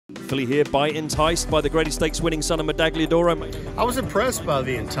locally here by Enticed, by the Grady Stakes winning son of Medagliadoro. I was impressed by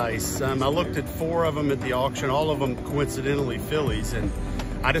the Enticed. I looked at 4 of them at the auction, all of them coincidentally fillies, and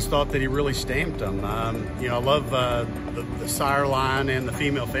I just thought that he really stamped them. You know, I love the sire line and the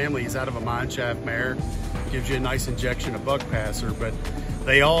female family. He's out of a mineshaft mare. Gives you a nice injection of buck passer, but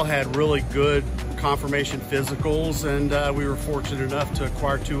they all had really good confirmation physicals, and we were fortunate enough to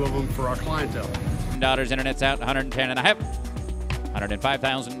acquire 2 of them for our clientele. $100 internet's out, 110.5.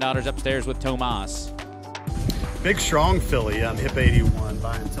 $105,000 upstairs with Tomas. Big strong filly, hip 81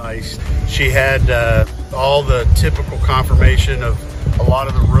 by Enticed. She had all the typical confirmation of a lot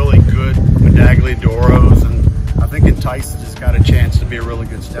of the really good Medagliadoros, and I think Enticed has got a chance to be a really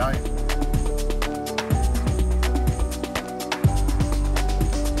good stallion.